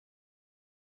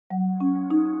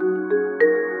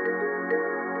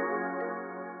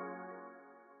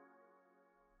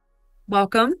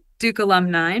Welcome, Duke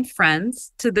alumni and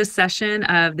friends, to this session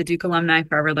of the Duke Alumni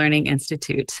Forever Learning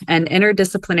Institute, an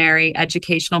interdisciplinary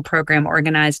educational program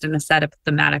organized in a set of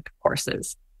thematic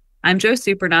courses. I'm Jo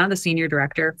Superna, the Senior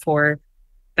Director for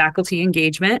Faculty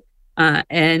Engagement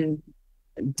and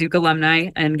Duke Alumni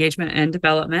Engagement and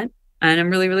Development, and I'm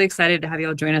really excited to have you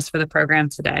all join us for the program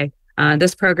today.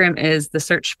 This program is The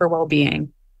Search for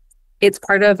Wellbeing. It's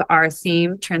part of our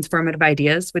theme, Transformative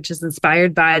Ideas, which is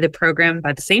inspired by the program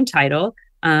by the same title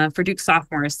for Duke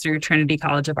sophomores through Trinity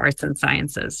College of Arts and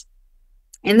Sciences.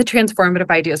 In the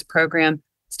Transformative Ideas program,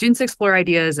 students explore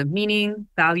ideas of meaning,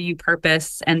 value,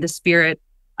 purpose, and the spirit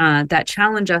that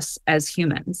challenge us as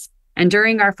humans. And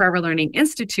during our Forever Learning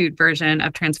Institute version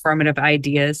of Transformative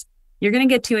Ideas, you're going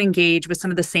to get to engage with some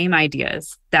of the same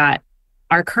ideas that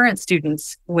our current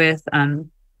students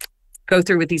go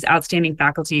through with these outstanding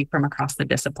faculty from across the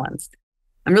disciplines.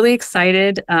 I'm really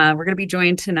excited. We're going to be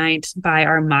joined tonight by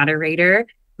our moderator,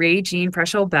 Jean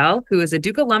Proeschold-Bell, who is a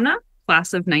Duke alumna,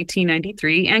 class of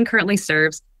 1993, and currently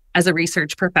serves as a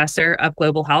research professor of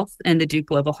global health in the Duke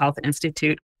Global Health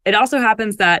Institute. It also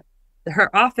happens that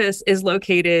her office is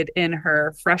located in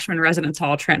her freshman residence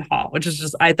hall, Trent Hall, which is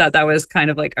just, I thought that was kind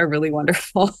of like a really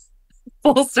wonderful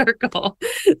full circle.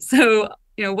 So,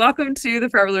 welcome to the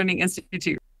Forever Learning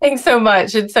Institute. Thanks so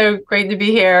much. It's so great to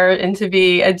be here and to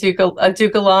be a Duke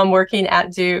alum working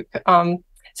at Duke.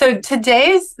 So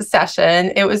today's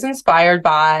session, it was inspired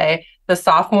by the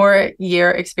sophomore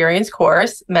year experience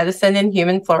course, Medicine and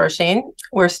Human Flourishing,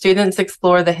 where students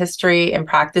explore the history and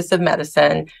practice of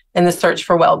medicine in the search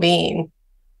for well-being.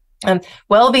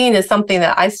 Well-being is something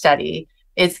that I study.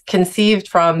 It's conceived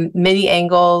from many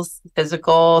angles: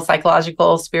 physical,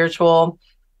 psychological, spiritual.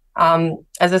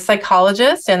 As a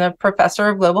psychologist and a professor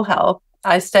of global health,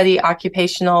 I study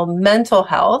occupational mental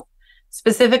health,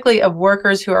 specifically of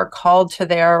workers who are called to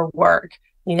their work.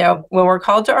 When we're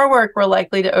called to our work, we're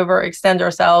likely to overextend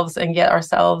ourselves and get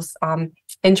ourselves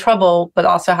in trouble, but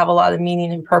also have a lot of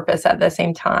meaning and purpose at the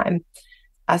same time.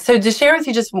 So to share with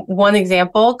you just one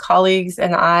example, colleagues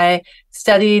and I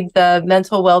studied the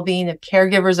mental well-being of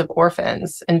caregivers of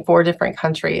orphans in 4 different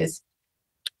countries.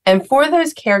 And for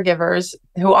those caregivers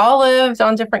who all lived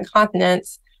on different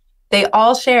continents, they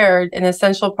all shared an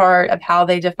essential part of how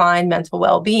they define mental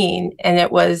well-being, and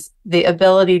it was the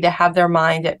ability to have their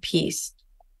mind at peace.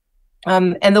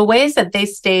 And the ways that they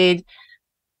stayed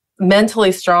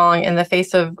mentally strong in the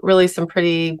face of really some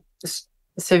pretty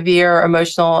severe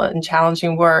emotional and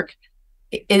challenging work,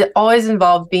 it always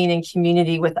involved being in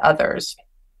community with others.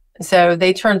 So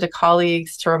they turned to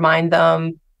colleagues to remind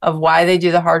them of why they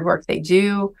do the hard work they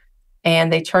do,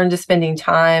 and they turned to spending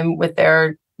time with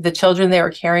the children they were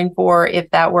caring for, if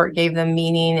that work gave them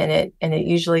meaning, and it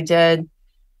usually did.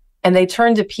 And they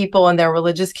turned to people in their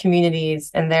religious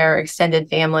communities and their extended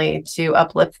family to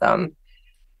uplift them.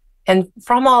 And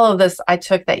from all of this, I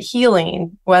took that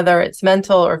healing, whether it's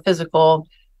mental or physical,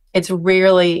 it's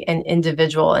rarely an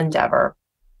individual endeavor.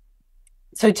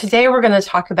 So today we're going to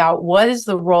talk about what is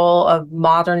the role of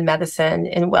modern medicine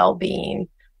in well-being.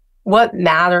 What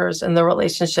matters in the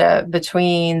relationship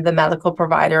between the medical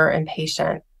provider and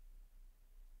patient.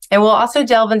 And we'll also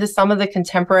delve into some of the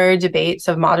contemporary debates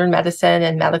of modern medicine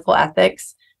and medical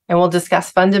ethics, and we'll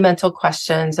discuss fundamental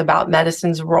questions about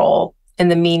medicine's role in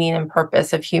the meaning and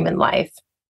purpose of human life.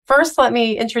 First, let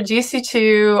me introduce you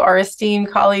to our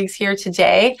esteemed colleagues here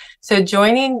today. So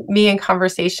joining me in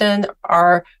conversation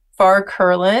are Farr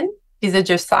Curlin. He's a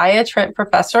Josiah Trent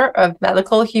Professor of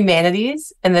Medical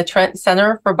Humanities in the Trent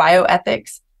Center for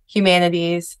Bioethics,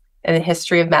 Humanities, and the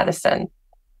History of Medicine.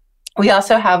 We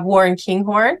also have Warren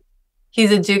Kinghorn.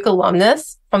 He's a Duke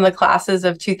alumnus from the classes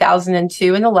of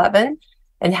 2002 and 11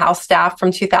 and house staff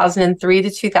from 2003 to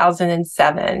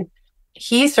 2007.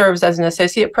 He serves as an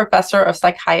Associate Professor of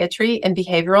Psychiatry and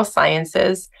Behavioral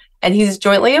Sciences, and he's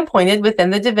jointly appointed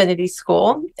within the Divinity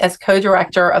School as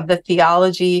co-director of the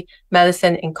Theology,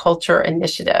 Medicine, and Culture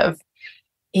Initiative.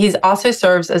 He also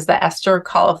serves as the Esther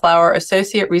Cauliflower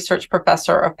Associate Research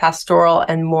Professor of Pastoral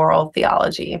and Moral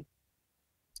Theology.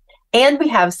 And we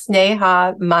have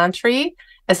Sneha Mantri,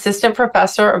 Assistant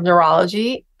Professor of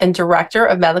Neurology and Director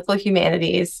of Medical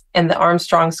Humanities in the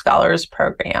Armstrong Scholars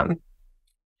Program.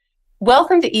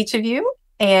 Welcome to each of you,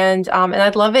 and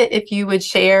I'd love it if you would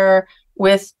share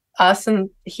with us and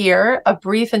here a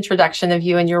brief introduction of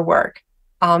you and your work.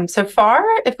 So Farr,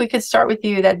 if we could start with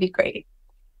you, that'd be great.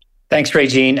 Thanks,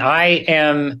 Jean. I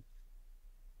am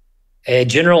a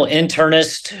general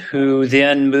internist who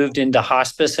then moved into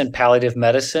hospice and palliative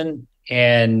medicine,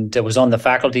 and was on the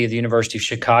faculty of the University of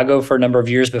Chicago for a number of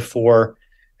years before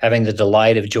having the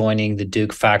delight of joining the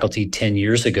Duke faculty 10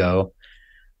 years ago.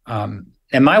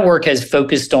 And my work has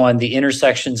focused on the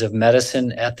intersections of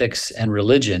medicine, ethics, and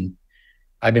religion.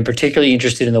 I've been particularly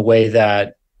interested in the way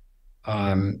that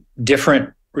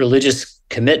different religious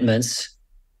commitments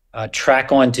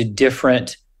track on to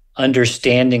different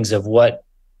understandings of what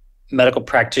medical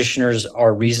practitioners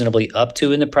are reasonably up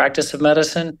to in the practice of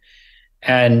medicine,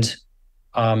 and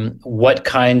what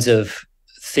kinds of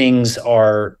things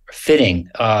are fitting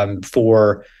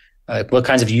for what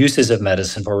kinds of uses of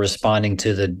medicine for responding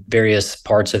to the various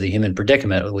parts of the human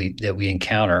predicament that we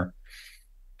encounter.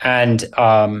 And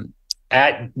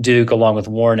at Duke, along with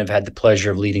Warren, I've had the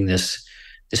pleasure of leading this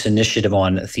initiative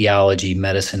on theology,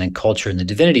 medicine, and culture in the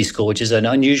Divinity School, which is an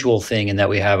unusual thing in that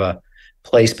we have a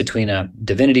place between a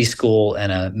divinity school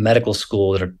and a medical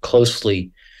school that are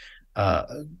closely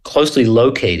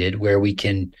located, where we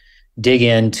can dig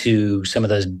into some of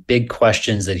those big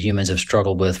questions that humans have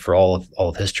struggled with for all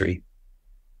of history.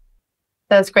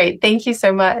 That's great. Thank you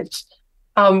so much.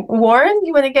 Warren,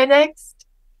 you want to go next?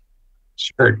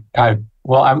 Sure.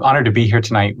 Well, I'm honored to be here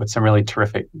tonight with some really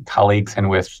terrific colleagues and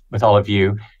with all of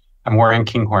you. I'm Warren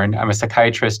Kinghorn. I'm a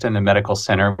psychiatrist in the medical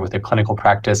center with a clinical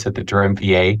practice at the Durham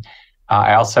VA.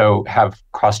 I also have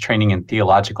cross-training in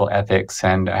theological ethics,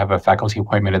 and I have a faculty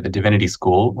appointment at the Divinity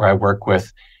School, where I work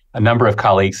with a number of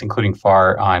colleagues, including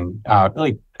Farr, on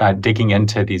really digging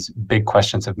into these big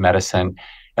questions of medicine,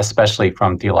 especially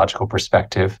from theological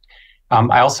perspective.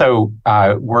 I also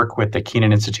work with the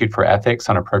Kenan Institute for Ethics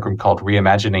on a program called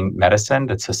Reimagining Medicine.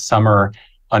 That's a summer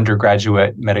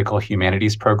undergraduate medical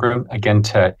humanities program, again,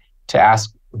 to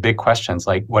ask big questions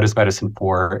like, what is medicine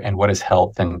for, and what is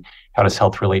health, and how does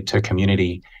health relate to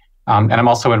community? And I'm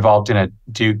also involved in a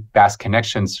Duke Bass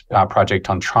Connections project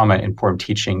on trauma-informed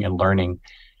teaching and learning.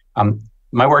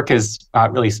 My work is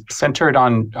really centered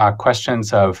on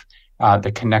questions of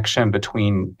the connection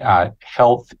between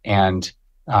health and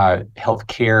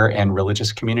healthcare and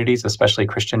religious communities, especially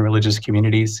Christian religious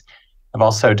communities. I've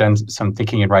also done some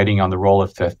thinking and writing on the role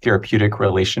of the therapeutic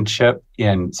relationship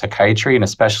in psychiatry, and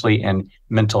especially in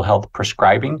mental health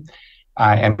prescribing,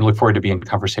 and look forward to being in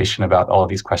conversation about all of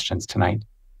these questions tonight.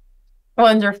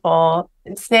 Wonderful.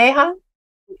 Sneha?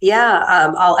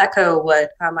 Yeah, I'll echo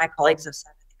what my colleagues have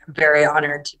said. I'm very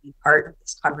honored to be part of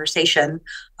this conversation,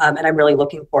 and I'm really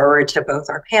looking forward to both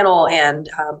our panel and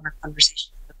our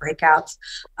conversation in the breakouts.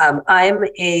 I'm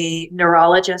a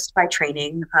neurologist by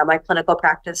training. My clinical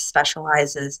practice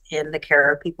specializes in the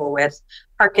care of people with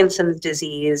Parkinson's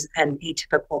disease and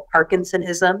atypical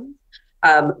Parkinsonism,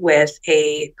 with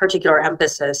a particular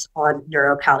emphasis on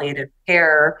neuropalliative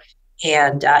care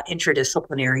and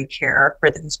interdisciplinary care for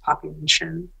those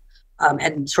populations.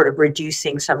 And sort of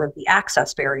reducing some of the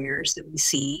access barriers that we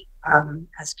see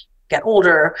as people get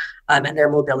older and their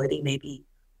mobility may be.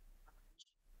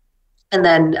 And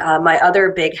then my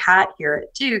other big hat here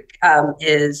at Duke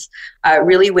is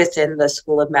really within the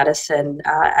School of Medicine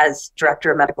as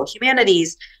Director of Medical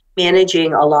Humanities,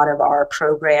 managing a lot of our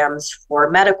programs for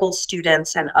medical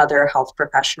students and other health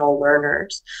professional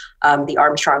learners. The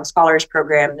Armstrong Scholars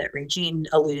Program that Regine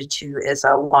alluded to is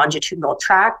a longitudinal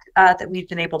track that we've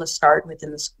been able to start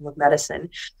within the School of Medicine,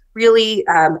 really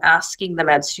asking the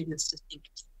med students to think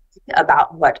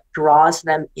about what draws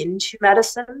them into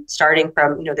medicine, starting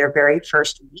from their very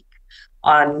first week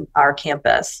on our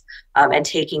campus, and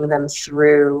taking them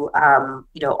through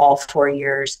all 4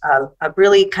 years of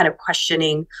really kind of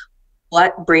questioning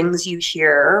what brings you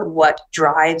here, what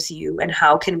drives you, and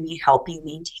how can we help you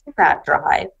maintain that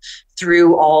drive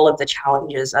through all of the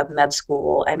challenges of med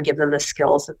school and give them the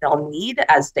skills that they'll need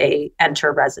as they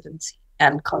enter residency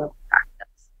and clinical practice.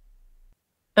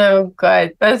 Oh,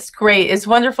 good. That's great. It's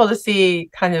wonderful to see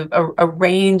kind of a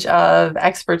range of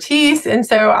expertise. And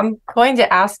so I'm going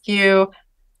to ask you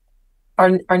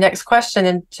our next question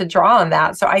and to draw on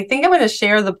that. So I think I'm going to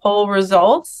share the poll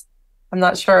results. I'm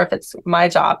not sure if it's my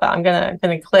job, but I'm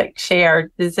gonna click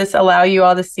share. Does this allow you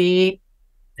all to see?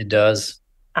 It does.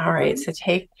 All right. So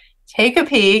take a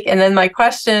peek. And then my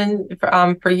question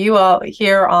for you all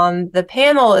here on the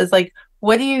panel is like,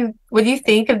 what do you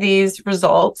think of these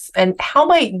results, and how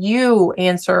might you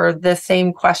answer the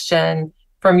same question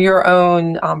from your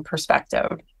own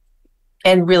perspective?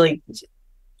 And really,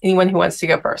 anyone who wants to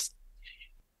go first.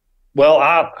 Well,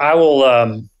 I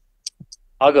will.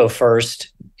 I'll go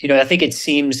first. I think it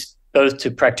seems both to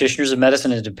practitioners of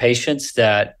medicine and to patients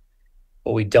that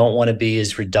what we don't want to be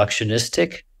is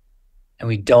reductionistic, and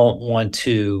we don't want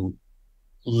to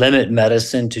limit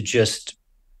medicine to just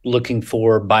looking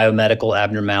for biomedical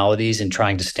abnormalities and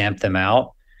trying to stamp them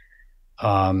out.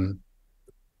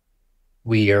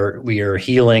 We are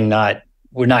healing.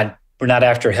 We're not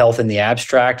after health in the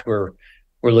abstract. We're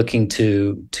looking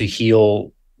to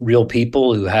heal real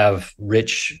people who have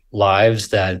rich lives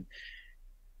that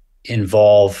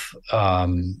involve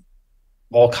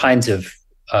all kinds of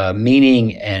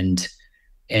meaning and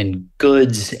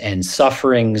goods and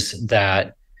sufferings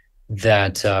that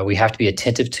we have to be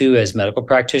attentive to as medical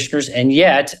practitioners. And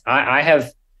yet, I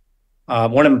have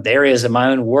one of the areas of my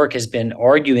own work has been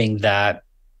arguing that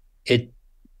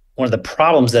one of the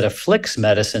problems that afflicts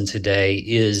medicine today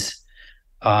is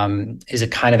a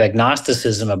kind of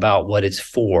agnosticism about what it's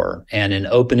for, and an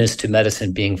openness to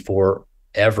medicine being for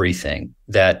everything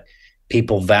that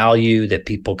people value, that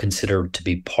people consider to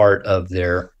be part of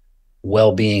their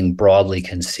well-being broadly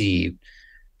conceived.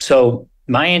 So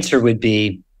my answer would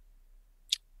be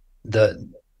the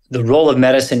role of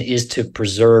medicine is to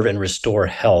preserve and restore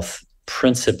health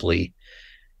principally.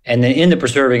 And then in the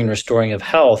preserving and restoring of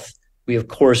health, we of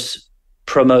course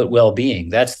promote well-being.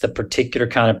 That's the particular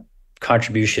kind of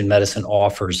contribution medicine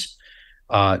offers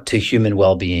to human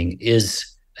well-being, is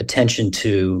attention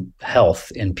to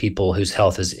health in people whose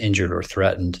health is injured or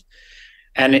threatened.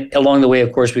 And along the way,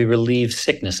 of course, we relieve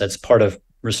sickness. That's part of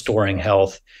restoring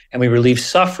health. And we relieve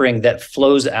suffering that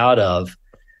flows out of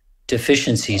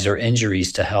deficiencies or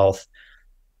injuries to health.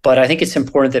 But I think it's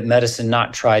important that medicine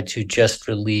not try to just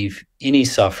relieve any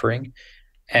suffering,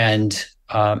 and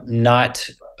not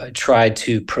try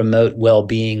to promote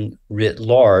well-being writ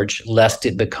large, lest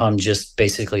it become just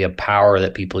basically a power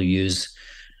that people use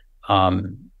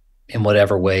in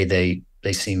whatever way they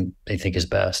think is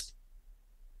best.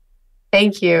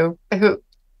 Thank you.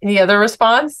 Any other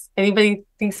response? Anybody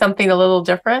think something a little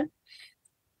different?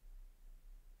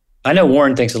 I know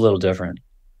Warren thinks a little different.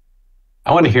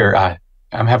 I want to hear,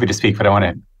 I'm happy to speak, but I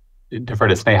want to defer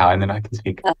to Sneha and then I can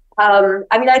speak.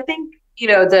 I think,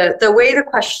 the way the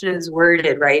question is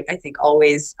worded, right, I think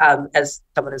always, as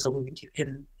someone is alluding to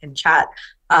in chat,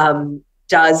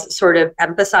 does sort of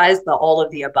emphasize the all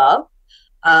of the above,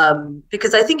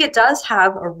 because I think it does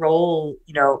have a role,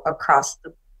 across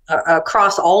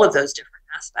all of those different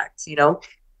aspects.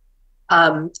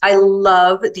 I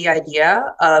love the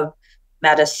idea of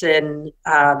medicine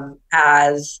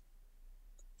as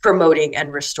promoting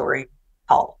and restoring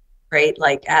health, right?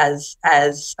 Like as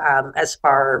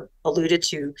Farr alluded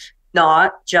to,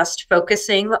 not just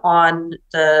focusing on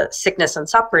the sickness and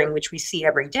suffering, which we see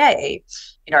every day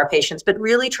in our patients, but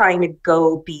really trying to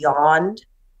go beyond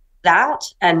that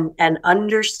and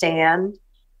understand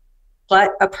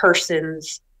what a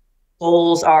person's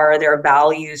goals are, their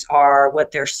values are,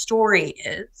 what their story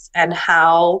is, and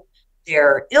how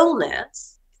their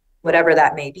illness, whatever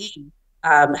that may be,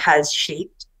 has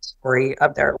shaped the story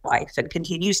of their life and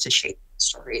continues to shape the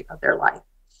story of their life.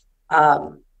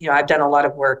 I've done a lot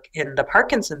of work in the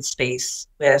Parkinson's space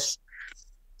with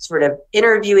sort of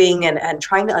interviewing and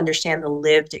trying to understand the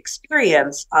lived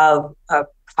experience of a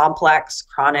complex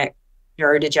chronic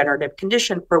neurodegenerative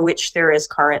condition for which there is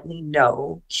currently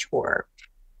no cure.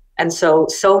 And so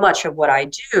much of what I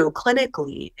do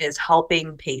clinically is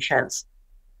helping patients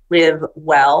live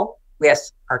well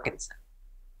with Parkinson.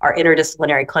 Our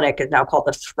interdisciplinary clinic is now called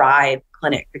the Thrive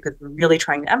Clinic, because we're really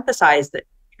trying to emphasize that,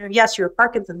 yes, you're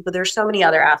Parkinson's, but there's so many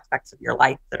other aspects of your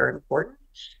life that are important.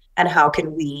 And how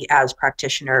can we as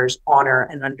practitioners honor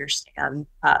and understand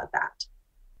that?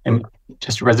 And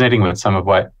just resonating with some of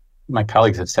what my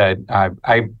colleagues have said,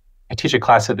 I teach a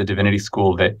class at the Divinity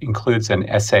School that includes an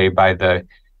essay by the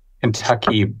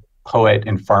Kentucky poet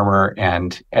and farmer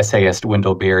and essayist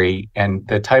Wendell Berry, and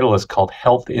the title is called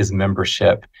Health is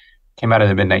Membership. Came out in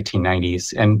the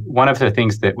mid-1990s. And one of the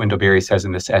things that Wendell Berry says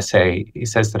in this essay, he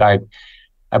says that I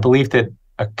believe that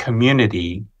a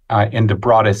community, in the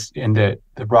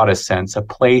broadest sense, a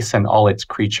place and all its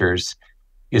creatures,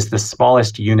 is the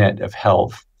smallest unit of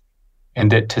health,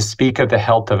 and that to speak of the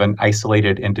health of an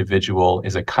isolated individual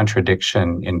is a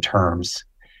contradiction in terms.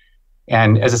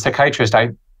 And as a psychiatrist,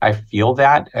 I feel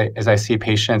that as I see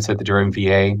patients at the Durham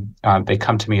VA, they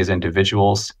come to me as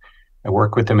individuals. I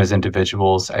work with them as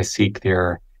individuals. I seek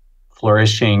their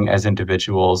flourishing as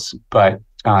individuals, but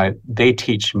they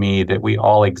teach me that we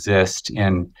all exist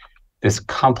in this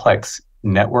complex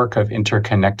network of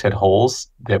interconnected wholes,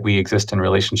 that we exist in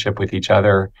relationship with each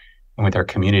other and with our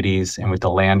communities and with the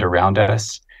land around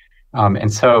us.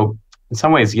 And so in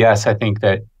some ways, yes, I think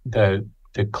that the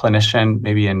clinician,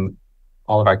 maybe in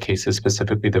all of our cases,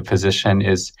 specifically the physician,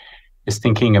 is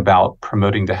thinking about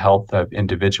promoting the health of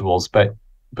individuals, but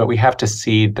we have to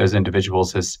see those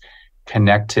individuals as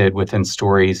connected within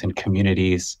stories and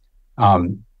communities,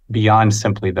 beyond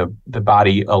simply the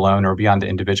body alone or beyond the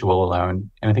individual alone.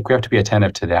 And I think we have to be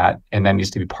attentive to that. And that needs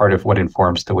to be part of what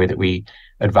informs the way that we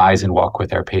advise and walk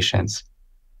with our patients.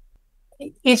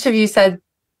 Each of you said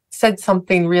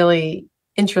something really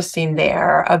interesting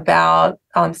there about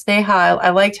Sneha. I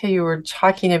liked how you were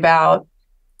talking about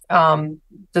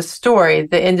the story,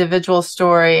 the individual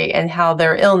story, and how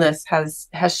their illness has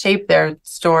shaped their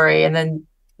story. And then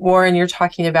Warren, you're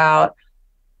talking about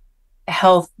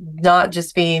health not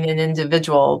just being an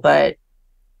individual, but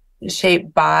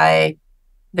shaped by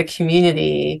the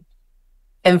community.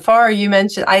 And Farr, you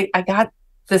mentioned, I got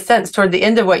the sense toward the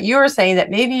end of what you were saying that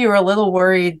maybe you were a little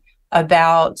worried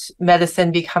about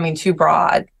medicine becoming too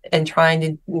broad and trying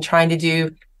to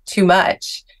do too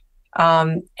much.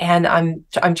 And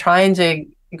I'm trying to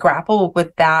grapple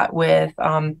with that with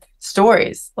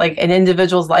stories, like an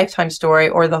individual's lifetime story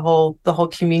or the whole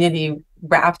community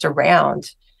wrapped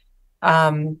around.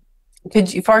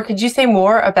 Farr, could you say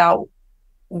more about,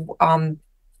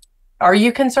 are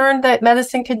you concerned that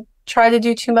medicine could try to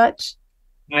do too much?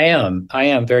 I am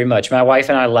very much. My wife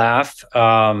and I laugh.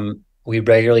 We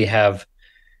regularly have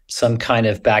some kind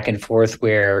of back and forth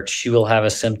where she will have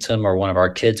a symptom or one of our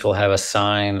kids will have a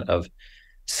sign of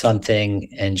something,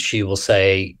 and she will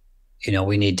say,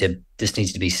 this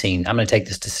needs to be seen. I'm going to take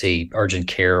this to see urgent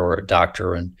care or a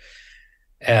doctor.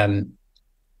 And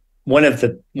one of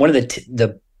the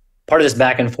part of this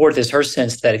back and forth is her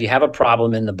sense that if you have a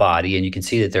problem in the body and you can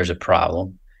see that there's a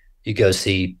problem, you go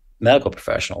see medical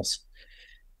professionals.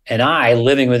 And I,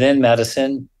 living within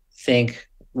medicine, think,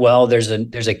 well, there's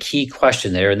a key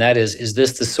question there, and that is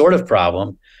this the sort of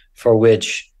problem for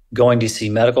which going to see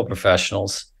medical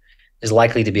professionals is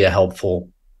likely to be a helpful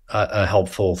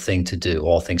thing to do,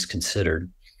 all things considered?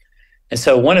 And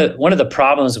so one of the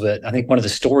problems with, I think one of the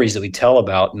stories that we tell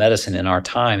about medicine in our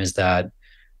time is that,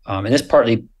 and this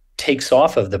partly takes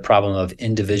off of the problem of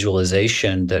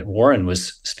individualization that Warren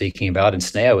was speaking about and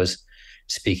Sneha was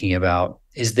speaking about,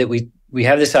 is that we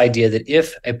have this idea that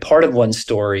if a part of one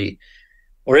story,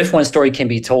 or if one story can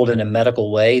be told in a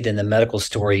medical way, then the medical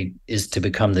story is to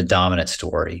become the dominant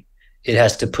story. It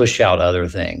has to push out other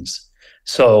things.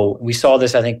 So we saw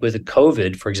this, I think, with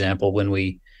COVID, for example, when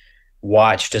we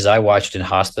watched, as I watched in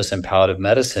hospice and palliative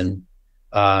medicine,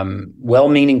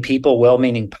 well-meaning people,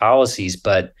 well-meaning policies,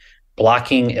 but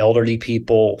blocking elderly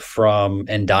people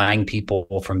and dying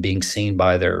people from being seen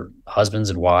by their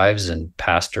husbands and wives and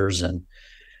pastors and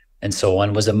so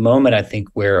on, was a moment, I think,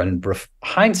 where in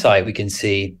hindsight, we can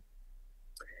see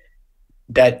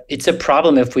that it's a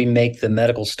problem if we make the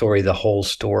medical story the whole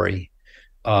story.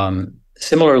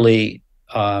 Similarly,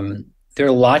 there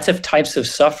are lots of types of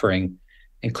suffering,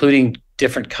 including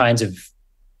different kinds of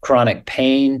chronic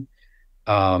pain,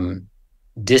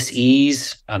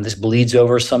 dis-ease. This bleeds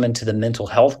over some into the mental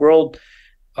health world.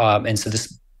 And so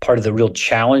this part of the real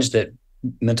challenge that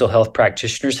mental health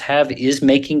practitioners have is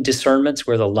making discernments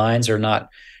where the lines are not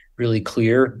really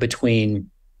clear between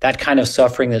that kind of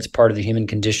suffering that's part of the human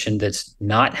condition that's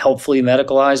not helpfully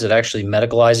medicalized, that actually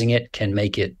medicalizing it can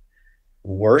make it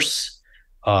worse,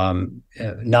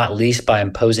 not least by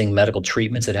imposing medical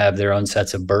treatments that have their own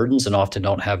sets of burdens and often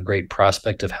don't have great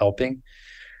prospect of helping.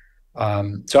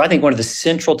 So I think one of the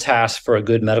central tasks for a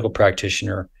good medical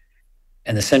practitioner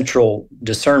and the central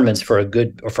discernments for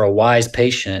a wise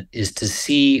patient is to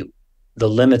see the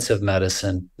limits of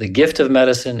medicine, the gift of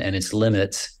medicine and its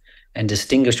limits, and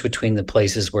distinguish between the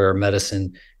places where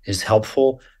medicine is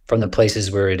helpful from the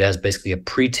places where it has basically a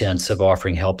pretense of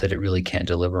offering help that it really can't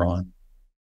deliver on.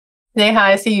 Sneha,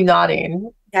 I see you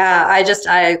nodding. Yeah,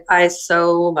 I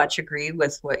so much agree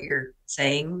with what you're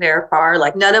saying there, Farr.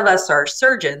 Like, none of us are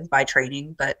surgeons by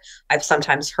training, but I've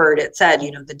sometimes heard it said,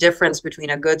 the difference between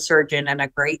a good surgeon and a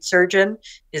great surgeon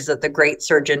is that the great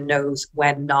surgeon knows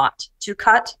when not to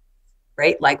cut,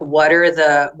 right? Like, what are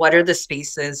the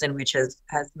spaces in which as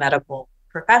medical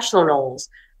professionals,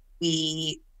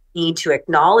 we need to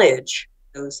acknowledge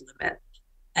those limits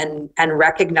and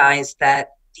recognize that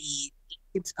the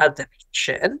needs of the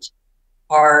patient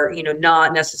are,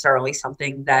 not necessarily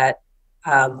something that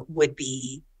would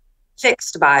be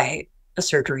fixed by a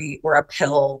surgery or a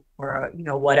pill or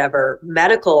whatever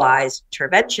medicalized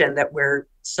intervention that we're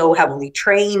so heavily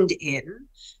trained in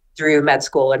through med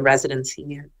school and residency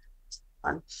and so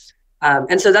on.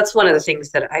 And so that's one of the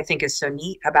things that I think is so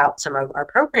neat about some of our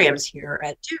programs here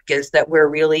at Duke, is that we're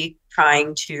really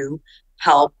trying to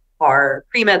help our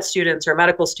pre-med students or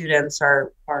medical students,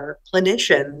 our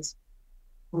clinicians,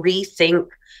 rethink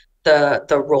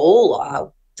the role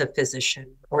of the physician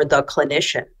or the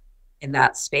clinician in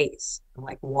that space.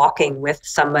 Like, walking with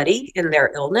somebody in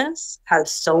their illness has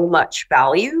so much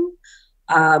value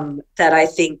that I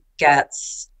think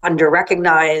gets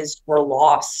under-recognized or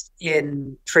lost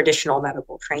in traditional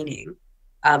medical training.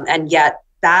 And yet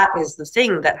that is the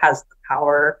thing that has the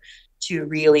power to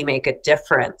really make a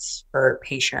difference for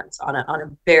patients on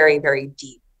a very, very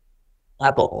deep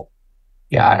level.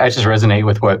 Yeah, I just resonate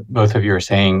with what both of you are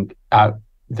saying.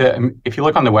 If you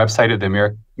look on the website of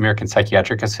the American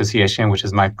Psychiatric Association, which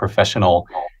is my professional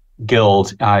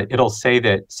guild, it'll say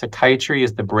that psychiatry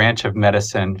is the branch of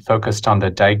medicine focused on the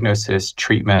diagnosis,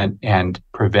 treatment, and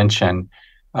prevention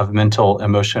of mental,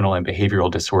 emotional, and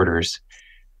behavioral disorders,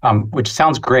 which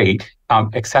sounds great,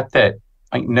 except that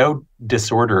like no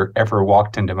disorder ever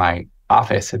walked into my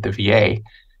office at the VA.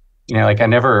 You know, like I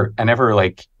never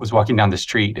like was walking down the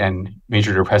street and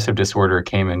major depressive disorder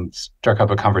came and struck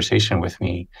up a conversation with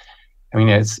me. I mean,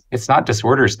 it's not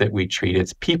disorders that we treat,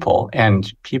 it's people,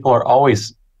 and people are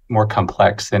always more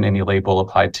complex than any label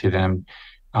applied to them.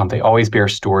 They always bear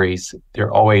stories.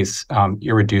 They're always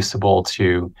irreducible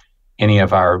to any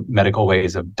of our medical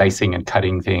ways of dicing and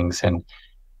cutting things and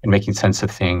making sense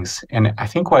of things. And I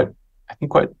think what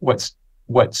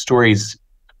stories,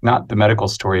 not the medical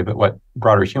story, but what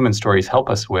broader human stories help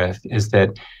us with is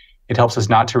that it helps us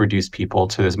not to reduce people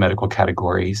to those medical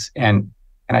categories. And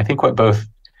I think what both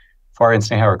Farr and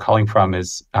Sneha are calling from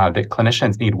is that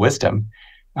clinicians need wisdom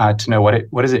to know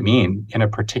what does it mean in a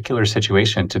particular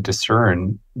situation to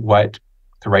discern what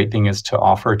the right thing is to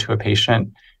offer to a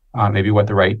patient, maybe what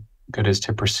the right good is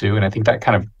to pursue. And I think that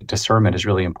kind of discernment is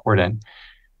really important.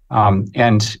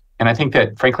 And I think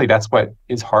that, frankly, that's what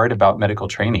is hard about medical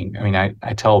training. I mean,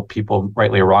 I tell people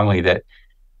rightly or wrongly that,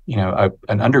 you know,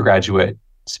 an undergraduate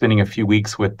spending a few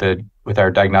weeks with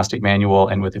our diagnostic manual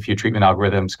and with a few treatment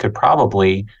algorithms could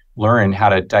probably learn how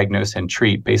to diagnose and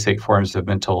treat basic forms of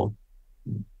mental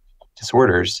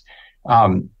disorders.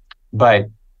 But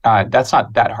that's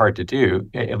not that hard to do,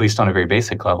 at least on a very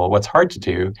basic level. What's hard to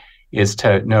do is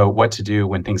to know what to do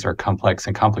when things are complex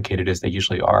and complicated as they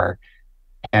usually are.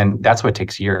 And that's what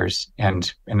takes years.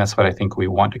 And that's what I think we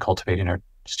want to cultivate in our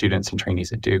students and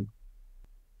trainees at Duke.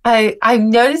 I'm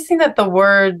noticing that the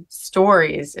word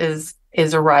stories is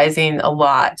arising a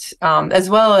lot, as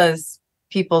well as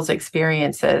people's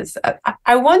experiences.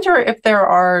 I wonder if there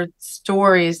are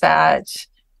stories that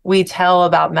we tell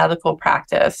about medical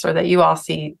practice or that you all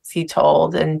see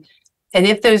told, and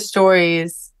if those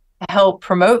stories help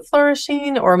promote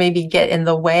flourishing or maybe get in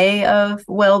the way of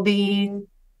well-being.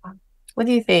 What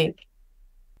do you think?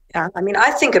 Yeah, I mean,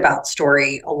 I think about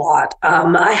story a lot.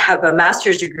 I have a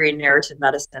master's degree in narrative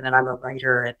medicine, and I'm a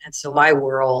writer. And so my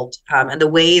world and the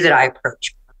way that I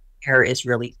approach care is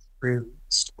really through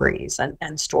stories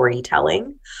and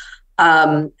storytelling.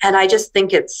 And I just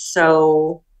think it's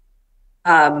so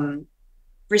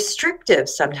restrictive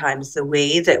sometimes, the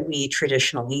way that we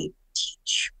traditionally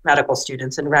teach medical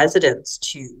students and residents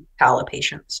to tell a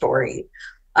patient story.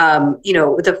 You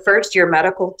know, with the first year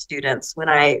medical students, when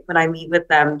I meet with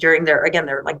them during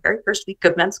their like very first week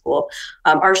of med school,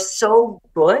 are so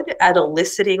good at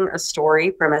eliciting a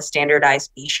story from a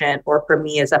standardized patient, or from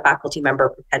me as a faculty member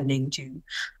pretending to,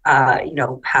 you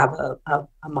know, have a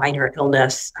minor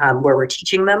illness, where we're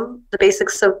teaching them the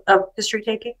basics of history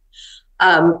taking.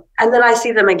 And then I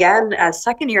see them again as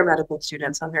second year medical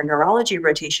students on their neurology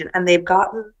rotation, and they've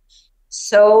gotten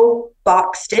so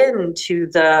boxed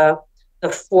into the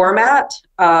format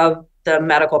of the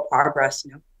medical progress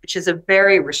note, which is a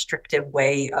very restrictive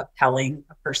way of telling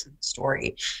a person's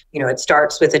story. You know, it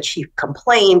starts with a chief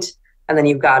complaint, and then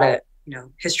you've got a, you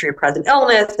know, history of present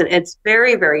illness, and it's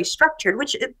very, very structured,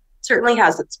 which it certainly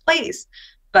has its place.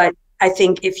 But I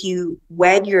think if you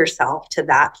wed yourself to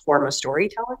that form of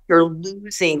storytelling, you're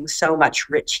losing so much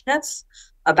richness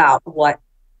about what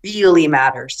really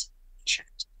matters to the patient.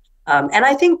 And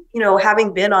I think, you know,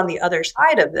 having been on the other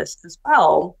side of this as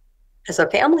well, as a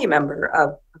family member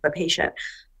of a patient,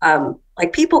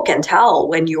 like people can tell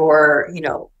when you're, you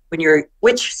know,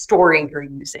 which story you're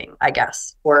using, I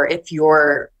guess, or if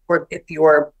you're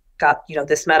got, you know,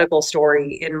 this medical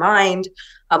story in mind,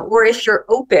 or if you're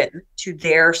open to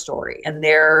their story and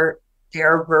their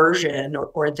version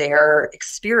or their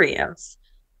experience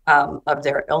of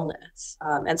their illness.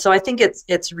 And so I think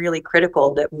it's really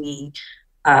critical that we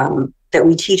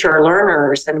teach our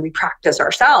learners and we practice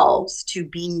ourselves to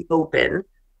be open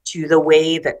to the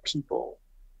way that people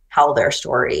tell their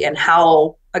story, and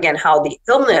how the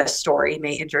illness story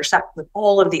may intersect with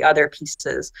all of the other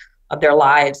pieces of their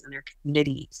lives and their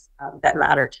communities that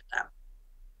matter to them.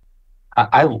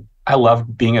 I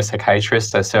love being a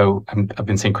psychiatrist. So I've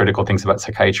been saying critical things about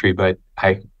psychiatry, but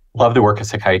I love the work of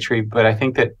psychiatry. But I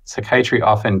think that psychiatry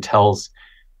often tells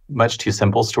much too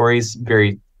simple stories,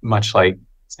 very much like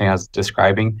Sneha's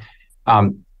describing.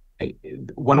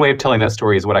 One way of telling that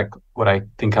story is what I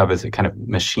think of as a kind of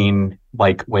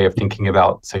machine-like way of thinking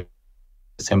about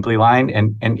assembly line.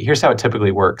 And here's how it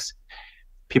typically works.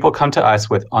 people come to us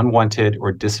with unwanted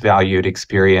or disvalued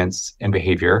experience and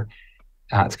behavior.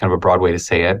 It's kind of a broad way to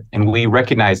say it. And we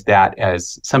recognize that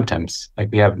as symptoms. Like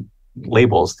we have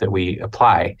labels that we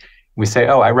apply. We say,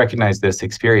 oh, I recognize this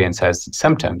experience as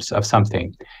symptoms of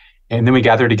something. And then we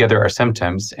gather together our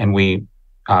symptoms and we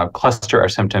cluster our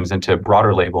symptoms into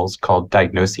broader labels called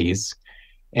diagnoses.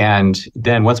 And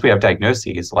then once we have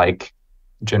diagnoses like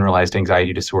generalized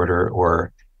anxiety disorder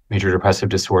or major depressive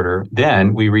disorder,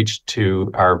 then we reach to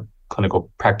our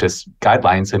clinical practice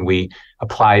guidelines and we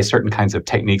apply certain kinds of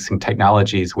techniques and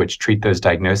technologies which treat those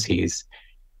diagnoses.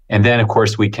 And then, of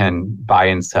course, we can buy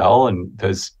and sell and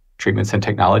those treatments and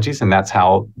technologies, and that's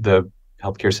how the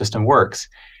healthcare system works.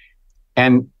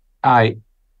 And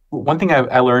one thing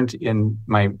I learned in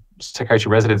my psychiatry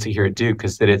residency here at Duke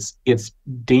is that it's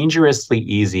dangerously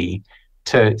easy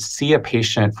to see a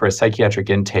patient for a psychiatric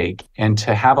intake and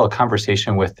to have a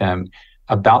conversation with them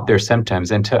about their symptoms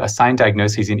and to assign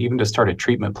diagnoses and even to start a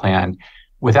treatment plan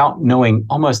without knowing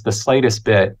almost the slightest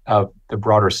bit of the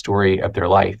broader story of their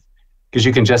life, because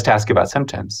you can just ask about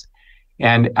symptoms.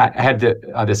 And I had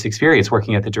this experience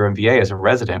working at the Durham VA as a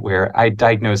resident where I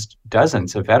diagnosed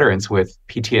dozens of veterans with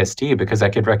PTSD because I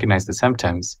could recognize the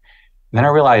symptoms. And then I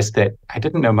realized that I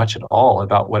didn't know much at all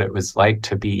about what it was like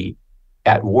to be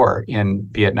at war in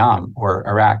Vietnam or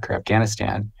Iraq or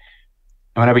Afghanistan.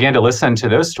 And when I began to listen to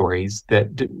those stories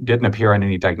that didn't appear on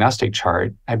any diagnostic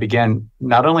chart, I began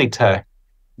not only to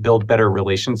build better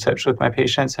relationships with my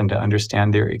patients and to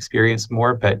understand their experience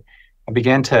more, but I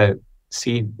began to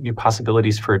see new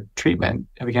possibilities for treatment.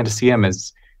 I began to see them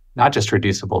as not just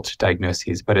reducible to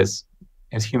diagnoses, but as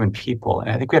human people.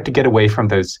 And I think we have to get away from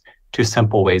those too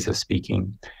simple ways of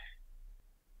speaking.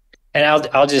 And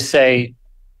I'll just say,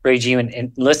 Regine,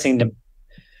 and listening to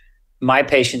my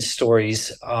patients'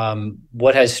 stories,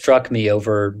 what has struck me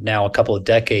over now a couple of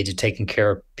decades of taking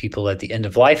care of people at the end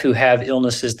of life who have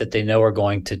illnesses that they know are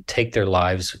going to take their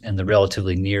lives in the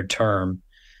relatively near term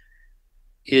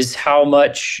is how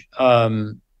much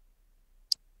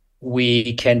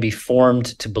we can be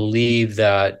formed to believe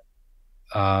that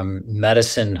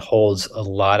medicine holds a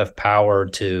lot of power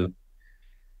to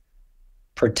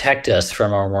protect us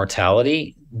from our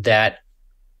mortality, that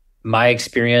my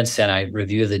experience and I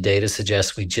review the data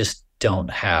suggests we just don't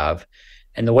have.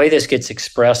 And the way this gets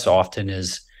expressed often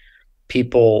is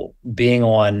people being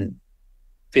on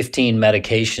 15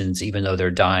 medications, even though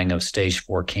they're dying of stage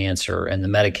 4 cancer. And the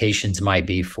medications might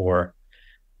be for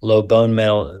low bone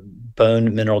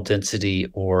mineral density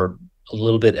or a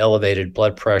little bit elevated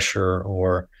blood pressure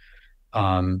or,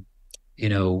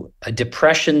 a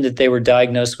depression that they were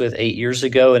diagnosed with 8 years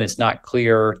ago. And it's not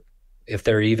clear if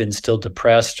they're even still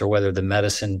depressed or whether the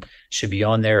medicine should be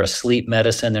on there, a sleep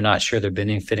medicine they're not sure they're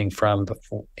benefiting from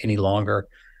before any longer.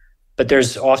 But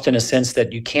there's often a sense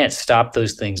that you can't stop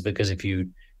those things because if you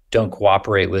don't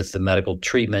cooperate with the medical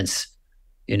treatments,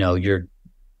 things are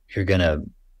going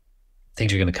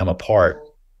to come apart.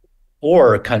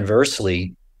 Or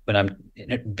conversely, when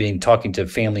I'm talking to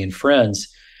family and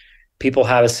friends, people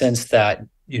have a sense that,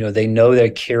 they know they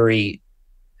carry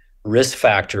risk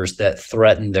factors that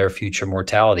threaten their future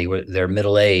mortality, whether they're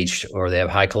middle-aged or they have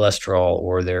high cholesterol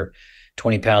or they're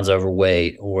 20 pounds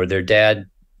overweight or their dad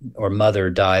or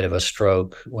mother died of a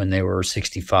stroke when they were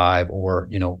 65, or,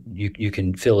 you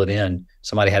can fill it in.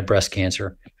 Somebody had breast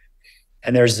cancer.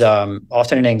 And there's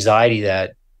often an anxiety and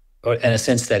a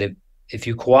sense that if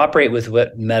you cooperate with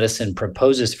what medicine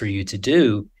proposes for you to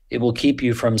do, it will keep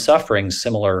you from suffering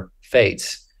similar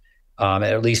fates.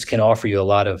 At least can offer you a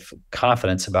lot of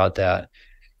confidence about that.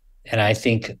 And I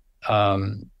think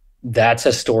that's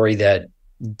a story that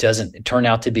doesn't turn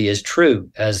out to be as true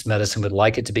as medicine would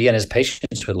like it to be and as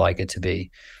patients would like it to be.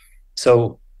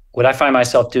 So what I find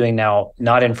myself doing now,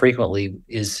 not infrequently,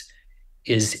 is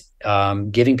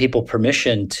giving people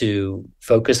permission to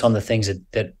focus on the things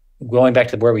that going back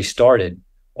to where we started,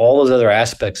 all those other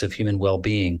aspects of human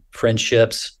well-being,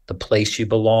 friendships, the place you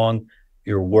belong,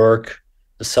 your work,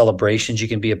 the celebrations you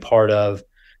can be a part of,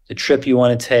 the trip you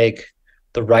want to take,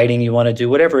 the writing you want to do,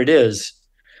 whatever it is,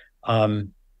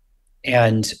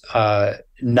 and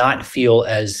not feel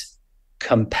as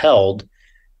compelled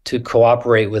to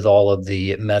cooperate with all of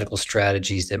the medical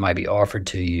strategies that might be offered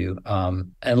to you,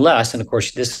 unless, and of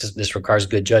course, this requires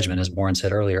good judgment, as Warren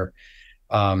said earlier,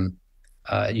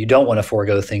 you don't want to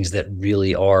forego things that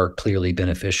really are clearly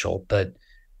beneficial. But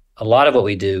a lot of what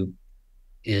we do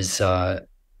is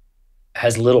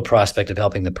has little prospect of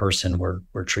helping the person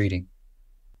we're treating.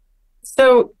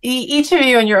 So each of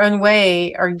you in your own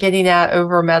way are getting at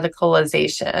over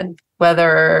medicalization,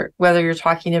 whether you're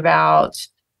talking about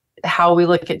how we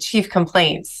look at chief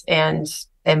complaints and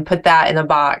put that in a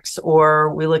box,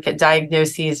 or we look at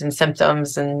diagnoses and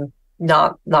symptoms and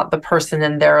not the person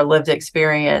and their lived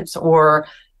experience, or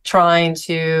trying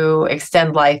to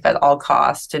extend life at all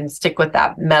costs and stick with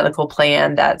that medical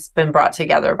plan that's been brought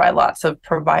together by lots of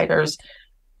providers.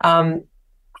 What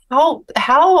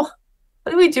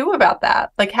do we do about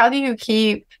that? Like, how do you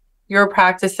keep your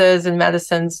practice in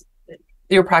medicine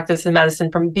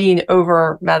from being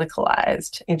over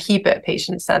medicalized and keep it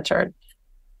patient centered?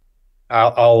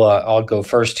 I'll go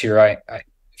first here.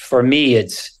 For me,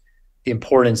 it's the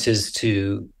importance is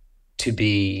to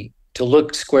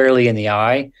look squarely in the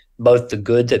eye, both the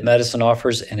good that medicine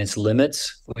offers and its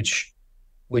limits, which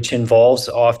involves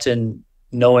often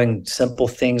knowing simple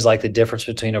things like the difference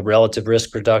between a relative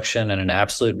risk reduction and an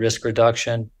absolute risk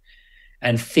reduction,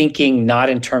 and thinking not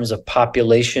in terms of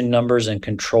population numbers and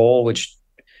control, which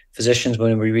physicians,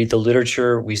 when we read the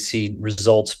literature, we see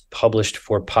results published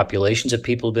for populations of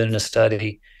people who've been in a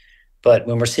study. But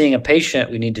when we're seeing a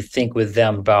patient, we need to think with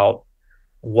them about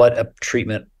what a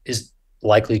treatment is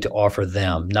likely to offer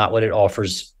them, not what it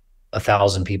offers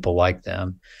 1,000 people like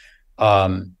them.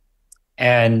 And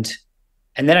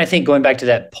then I think going back to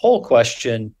that poll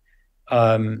question,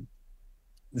 the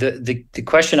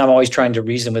question I'm always trying to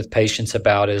reason with patients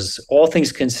about is, all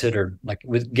things considered, like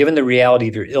given the reality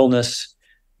of your illness,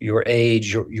 your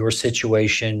age, your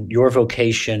situation, your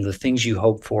vocation, the things you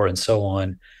hope for, and so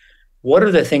on, what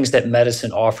are the things that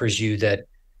medicine offers you that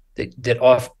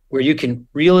where you can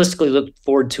realistically look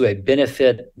forward to a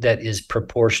benefit that is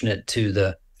proportionate to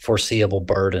the foreseeable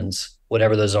burdens,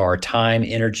 whatever those are: time,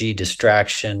 energy,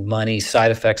 distraction, money,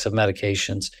 side effects of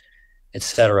medications, et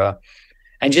cetera.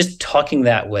 And just talking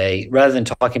that way, rather than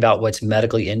talking about what's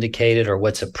medically indicated or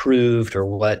what's approved or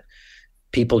what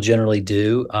people generally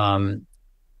do,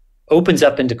 opens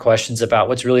up into questions about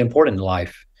what's really important in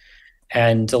life,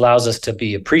 and allows us to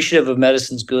be appreciative of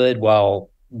medicine's good while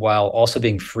also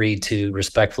being free to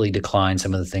respectfully decline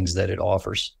some of the things that it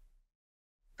offers.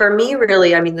 For me,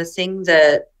 really, I mean, the thing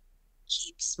that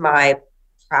keeps my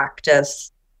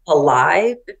practice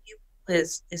alive, if you will,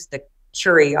 is the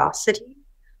curiosity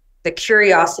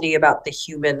about the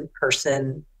human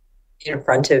person in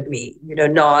front of me,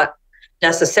 not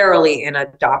necessarily in a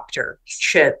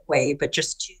doctor-patient way, but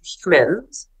just two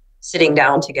humans sitting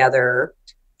down together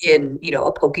in,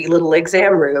 a pokey little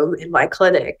exam room in my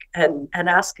clinic and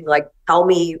asking, like, tell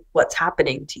me what's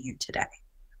happening to you today.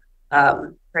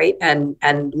 Right. And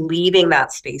leaving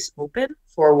that space open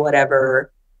for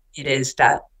whatever it is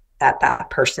that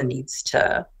person needs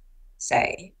to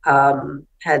say. And,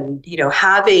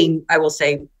 having, I will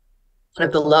say, one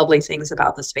of the lovely things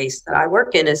about the space that I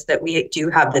work in is that we do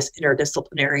have this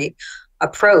interdisciplinary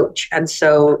approach. And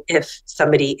so if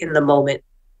somebody in the moment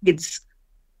needs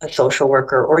a social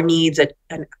worker or needs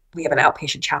and we have an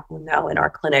outpatient chaplain now in our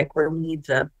clinic, or needs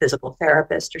a physical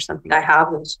therapist or something, I have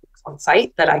those on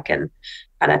site that I can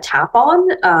kind of tap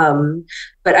on.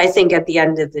 But I think at the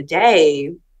end of the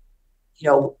day,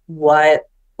 what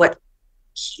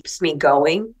keeps me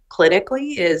going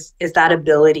clinically is that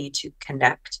ability to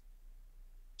connect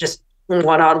just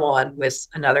one-on-one with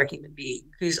another human being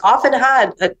who's often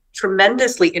had a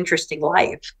tremendously interesting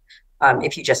life,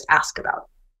 if you just ask about it.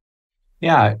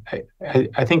 Yeah,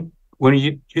 I think when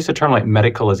you use a term like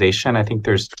medicalization, I think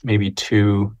there's maybe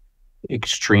two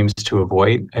extremes to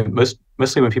avoid. And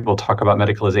mostly when people talk about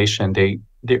medicalization,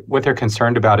 what they're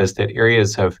concerned about is that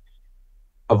areas of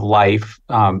life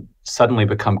suddenly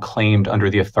become claimed under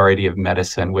the authority of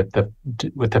medicine, with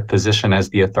the physician as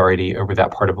the authority over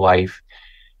that part of life.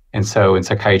 And so in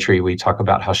psychiatry, we talk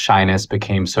about how shyness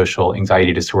became social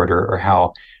anxiety disorder, or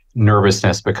how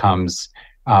nervousness becomes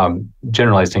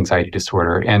generalized anxiety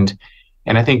disorder. And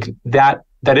I think that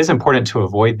is important to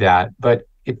avoid that. But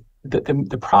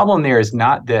the problem there is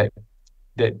not that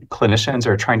clinicians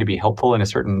are trying to be helpful in a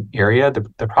certain area.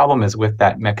 The problem is with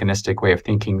that mechanistic way of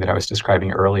thinking that I was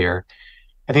describing earlier.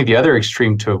 I think the other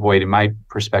extreme to avoid, in my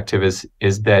perspective, is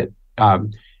that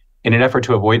in an effort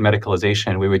to avoid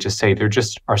medicalization, we would just say there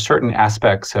just are certain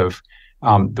aspects of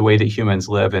the way that humans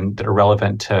live and that are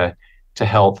relevant to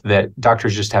health that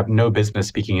doctors just have no business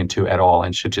speaking into at all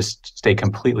and should just stay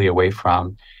completely away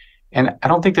from. And I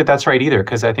don't think that that's right either,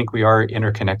 because I think we are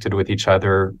interconnected with each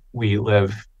other.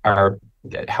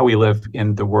 How we live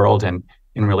in the world and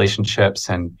in relationships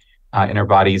and in our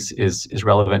bodies is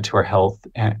relevant to our health.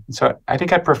 And so I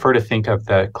think I prefer to think of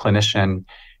the clinician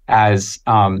as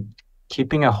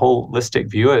keeping a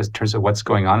holistic view in terms of what's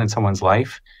going on in someone's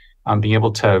life, being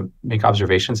able to make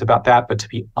observations about that, but to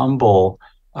be humble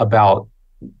about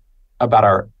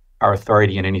our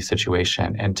authority in any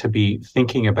situation, and to be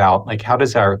thinking about, like, how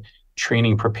does our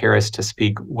training prepare us to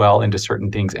speak well into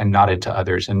certain things and not into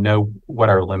others, and know what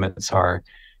our limits are.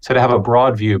 So to have a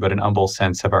broad view, but an humble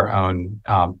sense of our own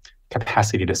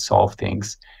capacity to solve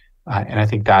things. And I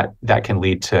think that can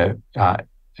lead to a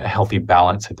healthy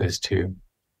balance of those two.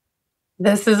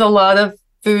 This is a lot of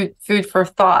food for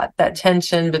thought, that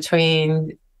tension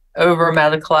between over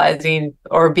medicalizing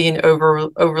or being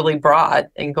overly broad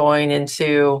and going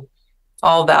into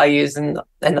all values and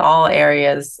all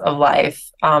areas of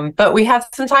life. But we have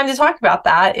some time to talk about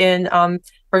that, and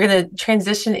we're going to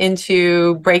transition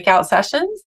into breakout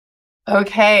sessions.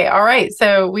 Okay, all right.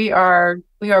 So we are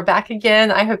back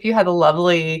again. I hope you had a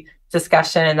lovely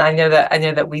discussion. I know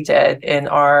that we did in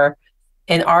our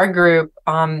group.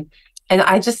 And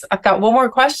I've got one more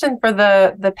question for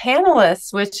the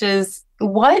panelists, which is,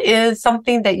 what is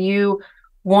something that you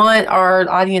want our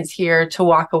audience here to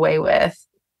walk away with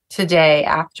today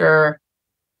after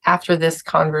this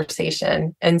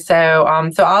conversation? And so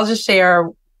I'll just share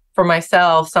for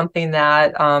myself something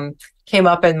that came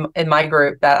up in my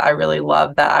group that I really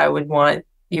love, that I would want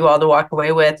you all to walk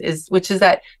away with, which is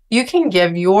that you can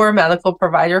give your medical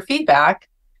provider feedback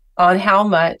on how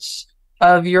much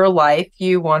of your life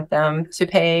you want them to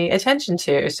pay attention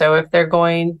to. So if they're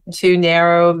going too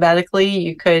narrow medically,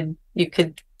 you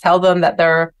could tell them that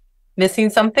they're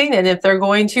missing something. And if they're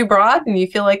going too broad and you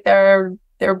feel like they're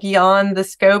beyond the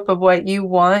scope of what you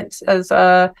want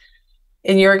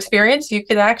in your experience, you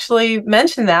could actually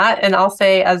mention that. And I'll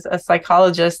say, as a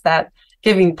psychologist, that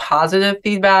giving positive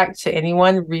feedback to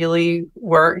anyone really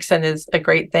works and is a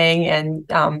great thing. And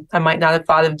I might not have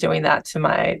thought of doing that to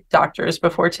my doctors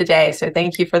before today. So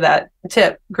thank you for that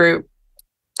tip, group.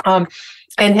 And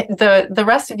the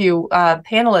rest of you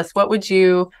panelists, what do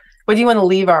you want to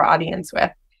leave our audience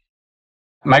with?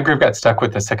 My group got stuck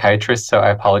with the psychiatrist, so I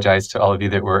apologize to all of you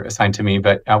that were assigned to me.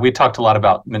 But we talked a lot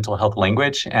about mental health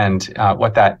language and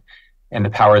what that and the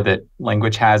power that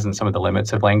language has and some of the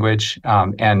limits of language.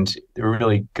 And there were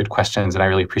really good questions, and I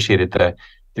really appreciated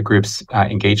the group's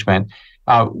engagement.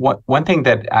 One thing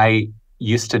that I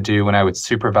used to do when I would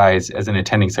supervise as an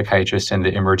attending psychiatrist in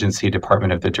the emergency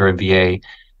department of the Durham VA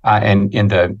and in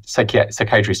the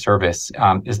psychiatry service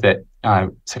is that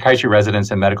psychiatry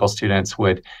residents and medical students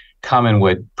would come and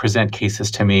would present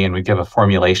cases to me, and we'd give a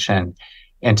formulation.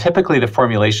 And typically the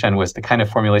formulation was the kind of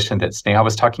formulation that Sneha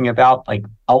was talking about, like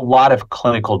a lot of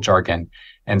clinical jargon.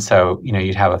 And so,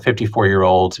 you'd have a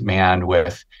 54-year-old man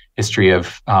with history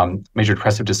of major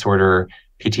depressive disorder,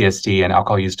 PTSD, and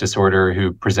alcohol use disorder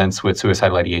who presents with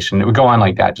suicidal ideation. It would go on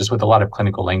like that, just with a lot of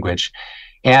clinical language.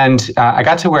 And I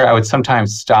got to where I would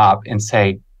sometimes stop and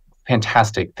say,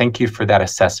 fantastic, thank you for that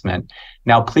assessment.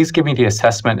 Now, please give me the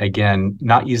assessment again,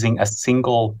 not using a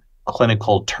single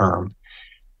clinical term.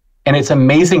 And it's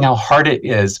amazing how hard it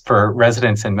is for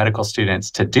residents and medical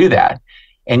students to do that.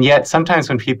 And yet sometimes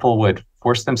when people would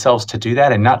force themselves to do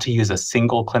that and not to use a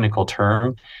single clinical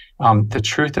term, the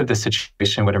truth of the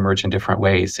situation would emerge in different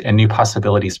ways, and new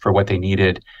possibilities for what they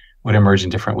needed would emerge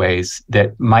in different ways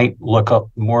that might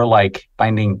look more like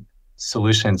finding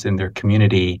solutions in their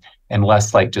community and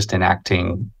less like just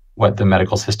enacting what the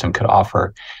medical system could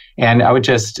offer. And I would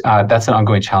that's an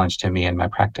ongoing challenge to me in my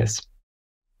practice.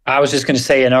 I was just going to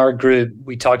say, in our group,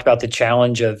 we talked about the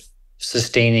challenge of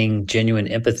sustaining genuine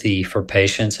empathy for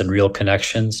patients and real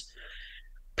connections,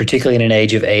 particularly in an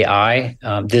age of AI.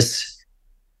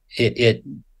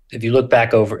 If you look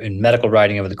back over in medical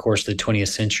writing over the course of the 20th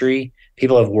century,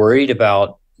 people have worried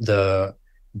about the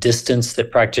distance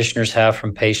that practitioners have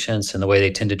from patients and the way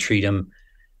they tend to treat them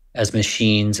as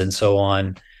machines and so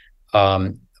on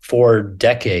for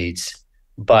decades.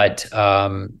 But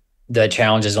the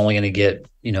challenge is only going to get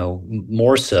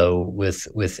more so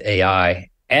with AI.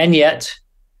 And yet,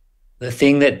 the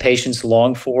thing that patients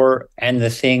long for, and the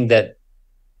thing that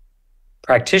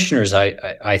practitioners,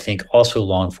 I think, also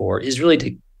long for, is really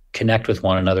to connect with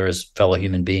one another as fellow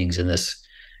human beings in this.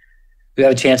 We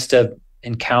have a chance to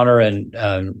encounter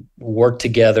and work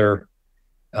together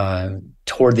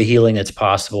toward the healing that's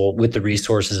possible with the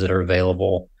resources that are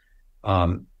available.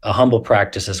 A humble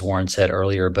practice, as Warren said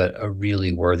earlier, but a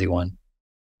really worthy one.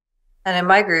 And in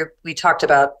my group, we talked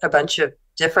about a bunch of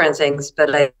different things,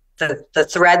 but the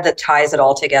thread that ties it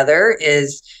all together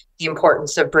is the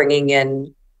importance of bringing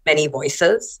in many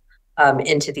voices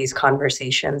into these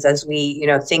conversations as we,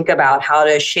 think about how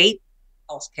to shape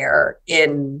healthcare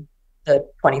in the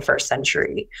 21st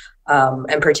century,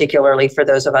 and particularly for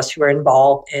those of us who are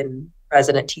involved in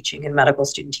resident teaching and medical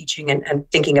student teaching and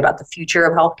thinking about the future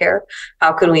of healthcare.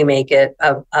 How can we make it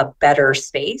a better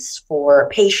space for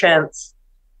patients,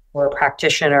 for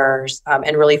practitioners,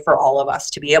 and really for all of us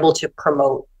to be able to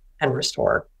promote and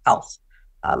restore health?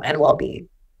 and well-being.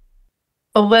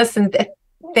 Well, listen,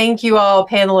 thank you all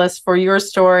panelists for your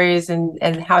stories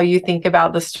and how you think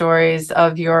about the stories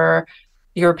of your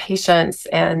patients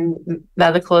and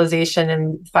medicalization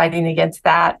and fighting against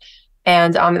that.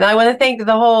 And I want to thank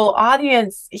the whole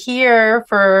audience here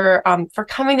for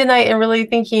coming tonight and really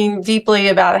thinking deeply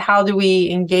about how do we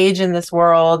engage in this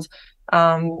world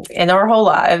in our whole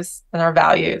lives and our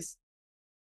values.